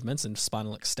flexion movements and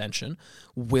spinal extension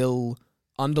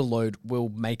under load will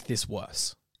make this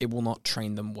worse. It will not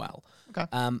train them well. Okay.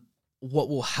 What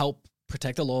will help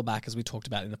protect the lower back, as we talked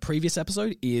about in the previous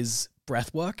episode, is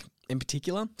breath work in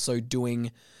particular. So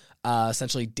doing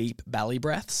essentially deep belly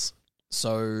breaths.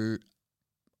 So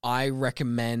I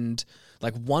recommend,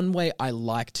 one way I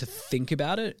like to think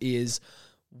about it is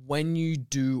when you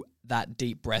do that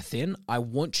deep breath in, I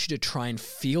want you to try and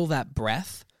feel that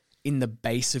breath in the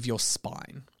base of your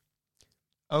spine.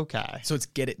 Okay. So it's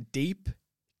get it deep,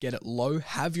 get it low,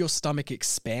 have your stomach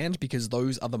expand, because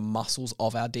those are the muscles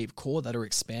of our deep core that are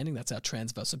expanding. That's our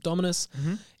transverse abdominis,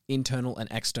 internal and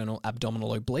external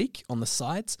abdominal oblique on the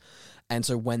sides. And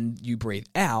so when you breathe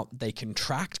out, they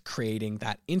contract, creating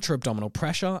that intra-abdominal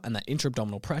pressure, and that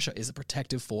intra-abdominal pressure is a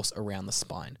protective force around the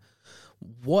spine.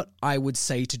 What I would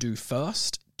say to do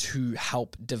first to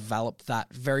help develop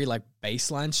that very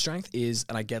baseline strength is,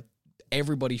 and I get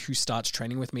everybody who starts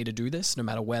training with me to do this, no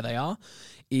matter where they are,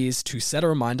 is to set a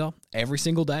reminder every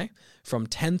single day from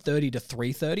 10:30 to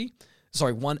 3:30.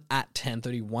 Sorry, one at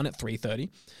 10:30, one at 3:30,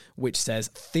 which says,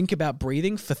 think about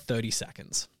breathing for 30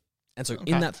 seconds. And so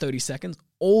in that 30 seconds,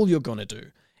 all you're going to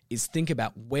do is think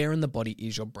about where in the body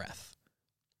is your breath.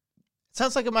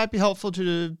 Sounds like it might be helpful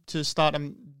to start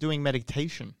doing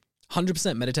meditation.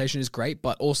 100% meditation is great,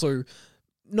 but also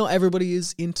not everybody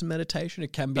is into meditation.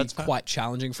 It can be quite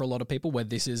challenging for a lot of people, where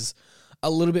this is a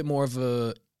little bit more of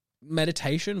a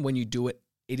meditation. When you do it,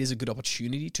 it is a good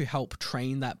opportunity to help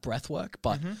train that breath work,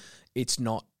 but it's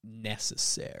not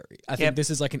necessary. I think this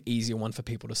is like an easier one for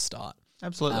people to start.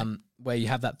 Absolutely. Where you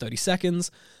have that 30 seconds.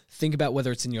 Think about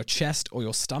whether it's in your chest or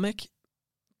your stomach.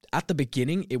 At the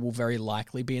beginning, it will very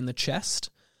likely be in the chest.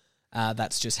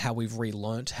 That's just how we've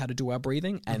relearnt how to do our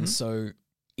breathing. And so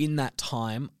in that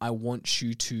time, I want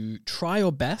you to try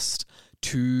your best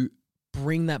to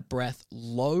bring that breath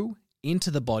low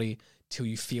into the body till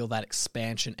you feel that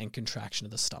expansion and contraction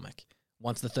of the stomach.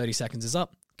 Once the 30 seconds is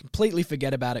up, completely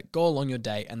forget about it, go along your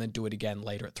day, and then do it again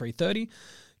later at 3:30.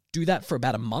 Do that for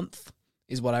about a month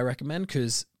is what I recommend,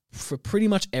 because for pretty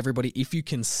much everybody, if you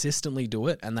consistently do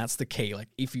it, and that's the key, like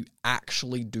if you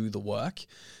actually do the work,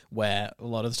 where a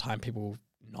lot of the time people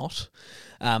not,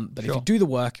 but if you do the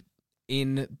work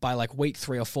by like week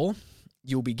 3 or 4,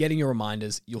 you'll be getting your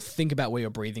reminders, you'll think about where your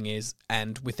breathing is,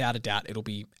 and without a doubt, it'll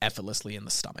be effortlessly in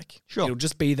the stomach. Sure. It'll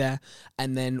just be there.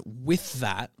 And then with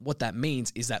that, what that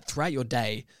means is that throughout your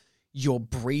day, your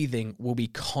breathing will be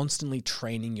constantly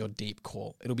training your deep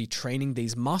core. It'll be training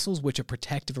these muscles which are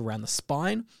protective around the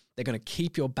spine. They're going to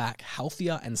keep your back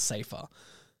healthier and safer.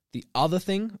 The other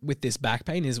thing with this back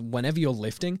pain is whenever you're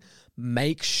lifting,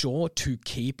 make sure to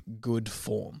keep good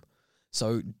form.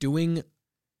 So doing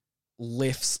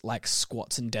lifts like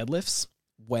squats and deadlifts,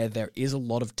 where there is a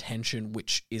lot of tension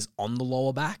which is on the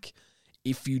lower back,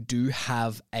 if you do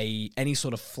have any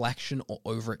sort of flexion or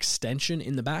overextension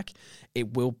in the back,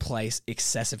 it will place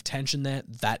excessive tension there.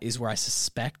 That is where I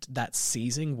suspect that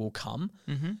seizing will come.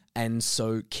 And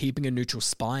so keeping a neutral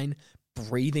spine,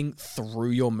 breathing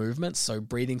through your movements, so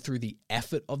breathing through the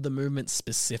effort of the movement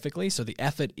specifically. So the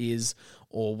effort is,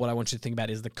 or what I want you to think about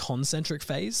is the concentric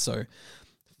phase. So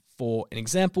for an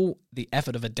example, the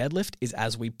effort of a deadlift is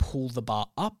as we pull the bar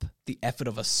up. The effort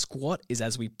of a squat is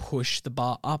as we push the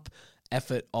bar up.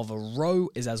 Effort of a row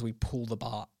is as we pull the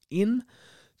bar in.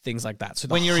 Things like that. So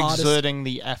when you're exerting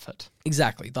the effort.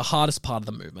 Exactly. The hardest part of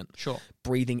the movement. Sure.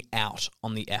 Breathing out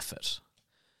on the effort.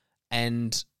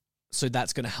 And so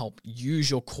that's going to help use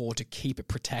your core to keep it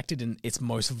protected in its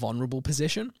most vulnerable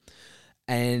position.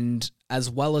 And as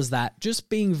well as that, just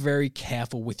being very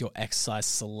careful with your exercise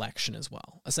selection as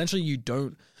well. Essentially,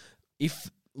 if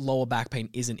lower back pain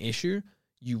is an issue,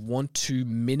 you want to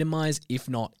minimize, if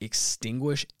not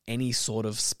extinguish, any sort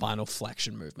of spinal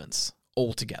flexion movements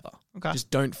altogether. Okay. Just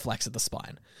don't flex at the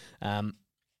spine.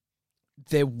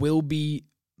 There will be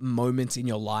moments in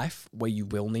your life where you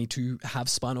will need to have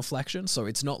spinal flexion. So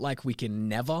it's not like we can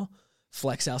never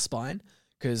flex our spine,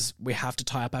 because we have to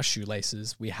tie up our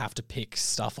shoelaces, we have to pick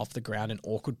stuff off the ground in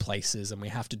awkward places, and we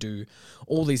have to do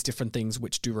all these different things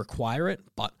which do require it.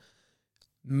 But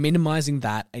minimizing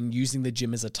that and using the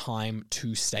gym as a time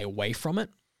to stay away from it,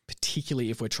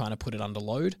 particularly if we're trying to put it under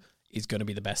load, is going to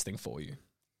be the best thing for you.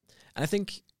 And I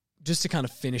think just to kind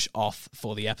of finish off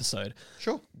for the episode,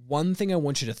 sure, one thing I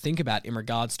want you to think about in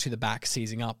regards to the back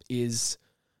seizing up is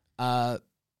I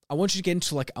want you to get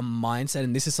into like a mindset,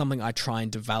 and this is something I try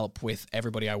and develop with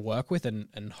everybody I work with,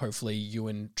 and hopefully you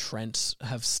and Trent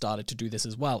have started to do this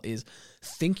as well, is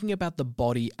thinking about the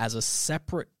body as a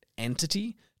separate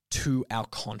entity to our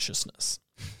consciousness.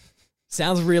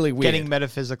 Sounds really weird. Getting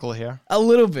metaphysical here. A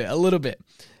little bit.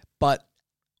 But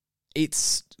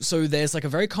there's like a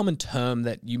very common term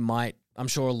that I'm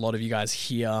sure a lot of you guys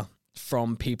hear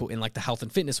from people in like the health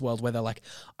and fitness world, where they're like,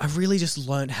 I really just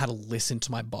learned how to listen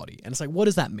to my body. And it's like, what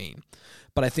does that mean?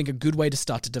 But I think a good way to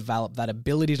start to develop that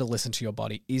ability to listen to your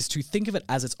body is to think of it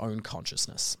as its own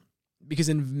consciousness. Because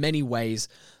in many ways,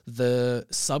 the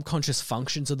subconscious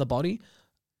functions of the body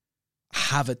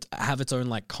have its own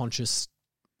like conscious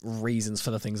reasons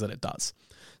for the things that it does.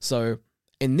 So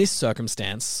in this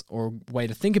circumstance, or way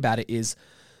to think about it is,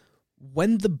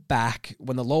 when the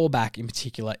lower back in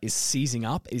particular is seizing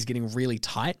up, is getting really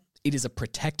tight, it is a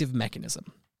protective mechanism.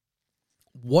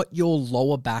 What your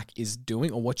lower back is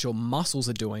doing, or what your muscles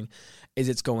are doing, is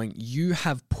it's going, you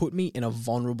have put me in a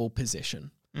vulnerable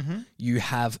position. You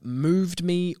have moved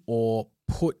me or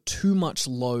put too much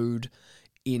load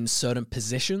in certain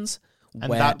positions.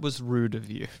 And that was rude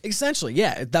of you. Essentially,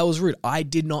 yeah, that was rude. I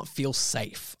did not feel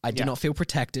safe. I did not feel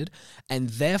protected. And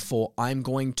therefore, I'm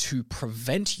going to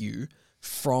prevent you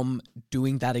from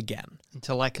doing that again.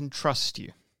 Until I can trust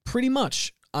you. Pretty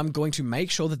much. I'm going to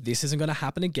make sure that this isn't going to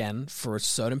happen again for a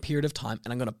certain period of time.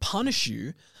 And I'm going to punish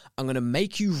you. I'm going to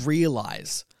make you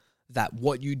realize that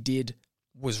what you did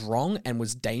was wrong and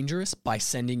was dangerous by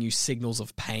sending you signals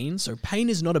of pain. So pain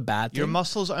is not a bad thing. Your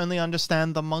muscles only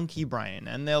understand the monkey brain,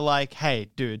 and they're like, hey,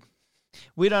 dude,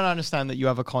 We don't understand that you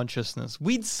have a consciousness.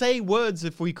 We'd say words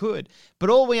if we could, but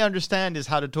all we understand is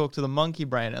how to talk to the monkey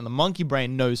brain, and the monkey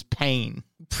brain knows pain.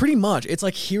 Pretty much. It's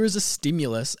like, here is a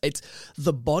stimulus. It's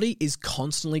the body is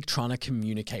constantly trying to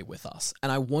communicate with us.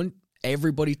 And I want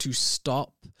everybody to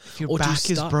stop. If your back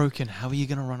is broken, how are you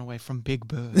going to run away from Big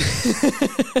Bird?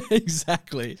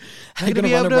 Exactly. How are you gonna going to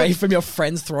be run able away to- from your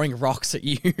friends throwing rocks at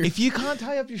you? If you can't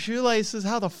tie up your shoelaces,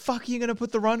 how the fuck are you going to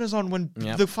put the runners on when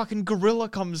Yep. the fucking gorilla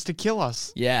comes to kill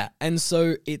us? Yeah. And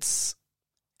so this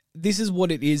is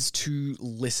what it is to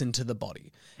listen to the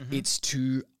body. It's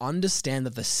to understand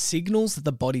that the signals that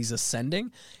the bodies are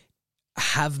sending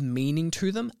have meaning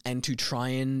to them and to try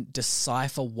and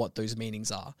decipher what those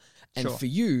meanings are. And Sure. for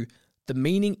you, the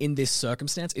meaning in this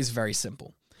circumstance is very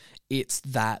simple. It's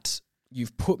that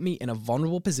you've put me in a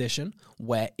vulnerable position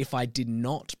where if I did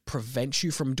not prevent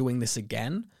you from doing this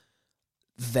again,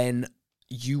 then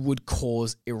you would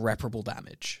cause irreparable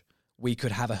damage. We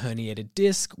could have a herniated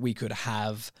disc. We could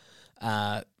have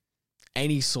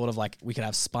any sort of we could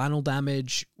have spinal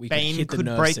damage. We Bane could hit the could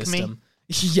nerve break me. system.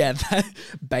 Yeah,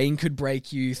 Bane could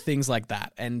break you, things like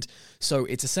that. And so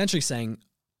it's essentially saying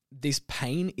this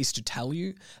pain is to tell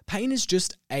you. Pain is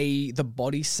just the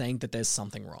body saying that there's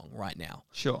something wrong right now.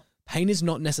 Sure. Pain is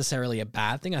not necessarily a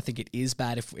bad thing. I think it is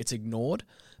bad if it's ignored,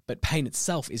 but pain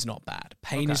itself is not bad.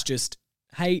 Pain is just,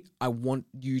 hey, I want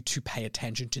you to pay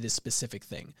attention to this specific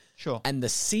thing. Sure. And the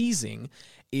seizing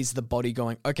is the body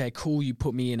going, okay, cool, you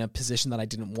put me in a position that I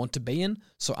didn't want to be in,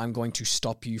 so I'm going to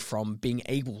stop you from being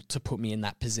able to put me in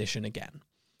that position again.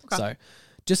 Okay. So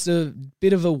just a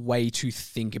bit of a way to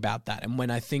think about that. And when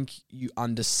I think you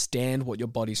understand what your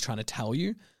body's trying to tell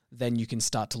you, then you can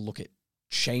start to look at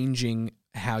changing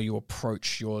how you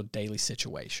approach your daily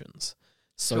situations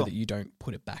so Sure. that you don't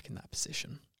put it back in that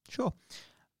position. Sure.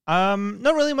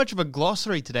 Not really much of a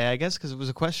glossary today, I guess, because it was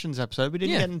a questions episode. We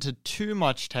didn't get into too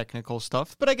much technical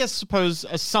stuff, but I suppose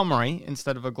a summary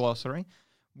instead of a glossary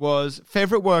was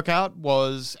favorite workout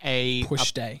was a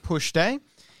Push day. Push day.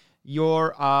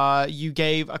 You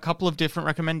gave a couple of different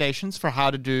recommendations for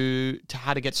how to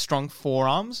get strong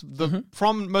forearms. The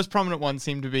most prominent ones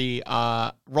seem to be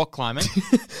rock climbing,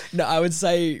 No, I would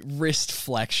say wrist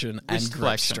flexion and wrist grip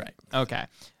flexion. strength. Okay,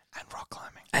 and rock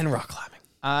climbing. And rock climbing.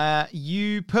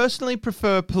 You personally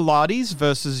prefer Pilates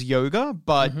versus yoga,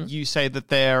 but you say that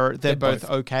they're both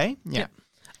okay. Yeah.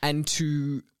 And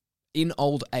in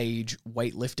old age,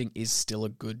 weightlifting is still a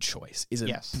good choice, is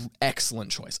an excellent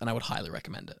choice, and I would highly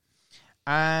recommend it.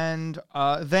 And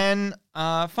then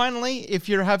finally, if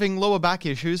you're having lower back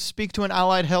issues, speak to an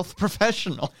allied health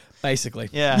professional. Basically.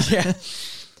 Yeah. Yeah.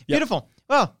 Beautiful.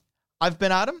 Well, I've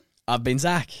been Adam. I've been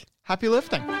Zach. Happy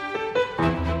lifting.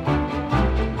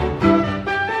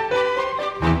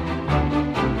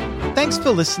 Thanks for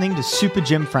listening to Super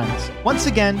Gym Friends. Once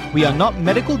again, we are not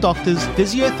medical doctors,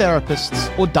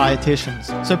 physiotherapists, or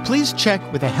dietitians, so please check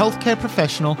with a healthcare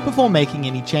professional before making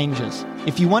any changes.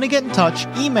 If you want to get in touch,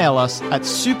 email us at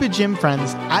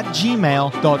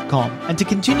supergymfriends@gmail.com. And to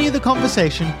continue the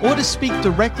conversation or to speak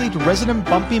directly to resident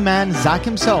bumpy man Zach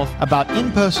himself about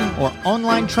in-person or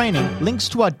online training, links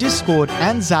to our Discord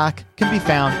and Zach can be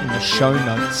found in the show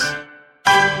notes.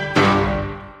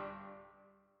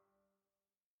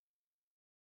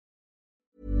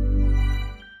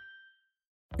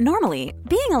 Normally,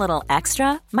 being a little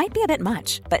extra might be a bit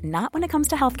much, but not when it comes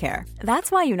to healthcare.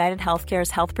 That's why United Healthcare's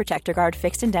Health Protector Guard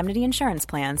fixed indemnity insurance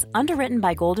plans, underwritten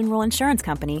by Golden Rule Insurance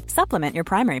Company, supplement your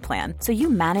primary plan so you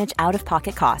manage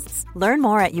out-of-pocket costs. Learn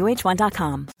more at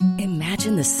uh1.com.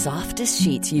 Imagine the softest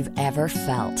sheets you've ever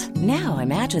felt. Now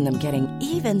imagine them getting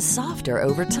even softer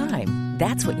over time.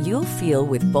 That's what you'll feel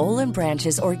with Boll &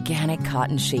 Branch's organic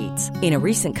cotton sheets. In a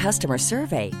recent customer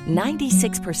survey,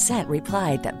 96%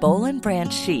 replied that Boll &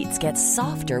 Branch sheets get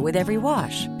softer with every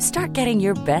wash. Start getting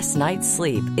your best night's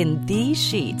sleep in these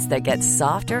sheets that get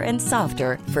softer and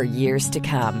softer for years to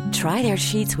come. Try their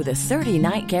sheets with a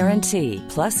 30-night guarantee.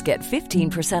 Plus, get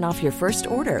 15% off your first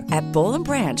order at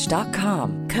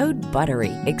bollandbranch.com. Code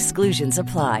BUTTERY. Exclusions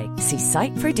apply. See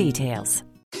site for details.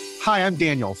 Hi, I'm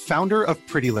Daniel, founder of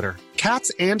Pretty Litter.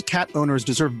 Cats and cat owners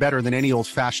deserve better than any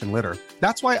old-fashioned litter.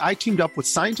 That's why I teamed up with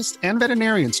scientists and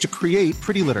veterinarians to create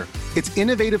Pretty Litter. Its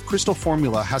innovative crystal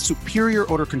formula has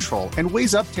superior odor control and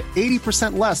weighs up to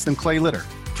 80% less than clay litter.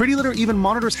 Pretty Litter even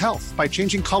monitors health by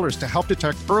changing colors to help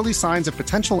detect early signs of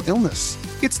potential illness.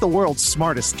 It's the world's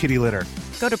smartest kitty litter.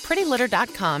 Go to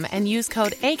prettylitter.com and use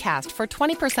code ACAST for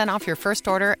 20% off your first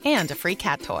order and a free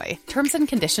cat toy. Terms and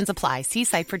conditions apply. See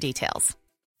site for details.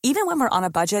 Even when we're on a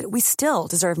budget, we still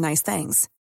deserve nice things.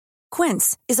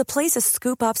 Quince is a place to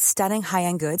scoop up stunning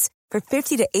high-end goods for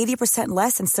 50 to 80%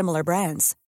 less than similar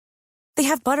brands. They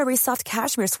have buttery soft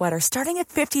cashmere sweaters starting at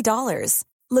 $50,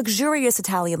 luxurious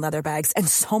Italian leather bags, and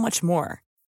so much more.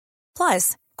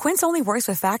 Plus, Quince only works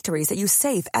with factories that use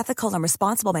safe, ethical, and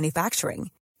responsible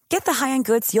manufacturing. Get the high-end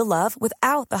goods you'll love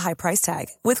without the high price tag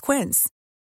with Quince.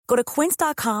 Go to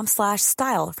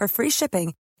quince.com/style for free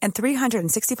shipping and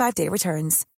 365-day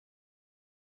returns.